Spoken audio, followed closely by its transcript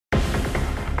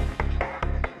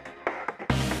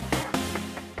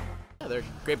they're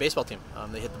a great baseball team.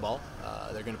 They hit the ball.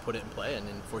 They're going to put it in play and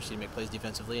force you to make plays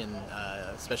defensively. And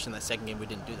especially in that second game, we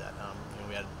didn't do that.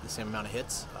 We had the same amount of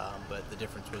hits, but the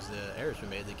difference was the errors we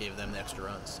made that gave them the extra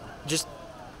runs. Just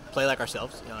play like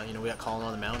ourselves. We got Colin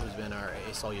on the mound, who's been our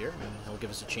ace all year, and he'll give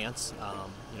us a chance.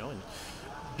 And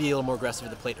be a little more aggressive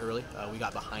at the plate early. We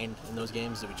got behind in those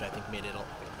games, which I think made it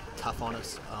tough on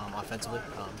us offensively.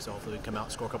 So hopefully we come out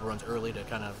and score a couple runs early to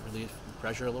kind of relieve the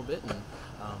pressure a little bit and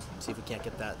see if we can't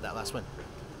get that last win.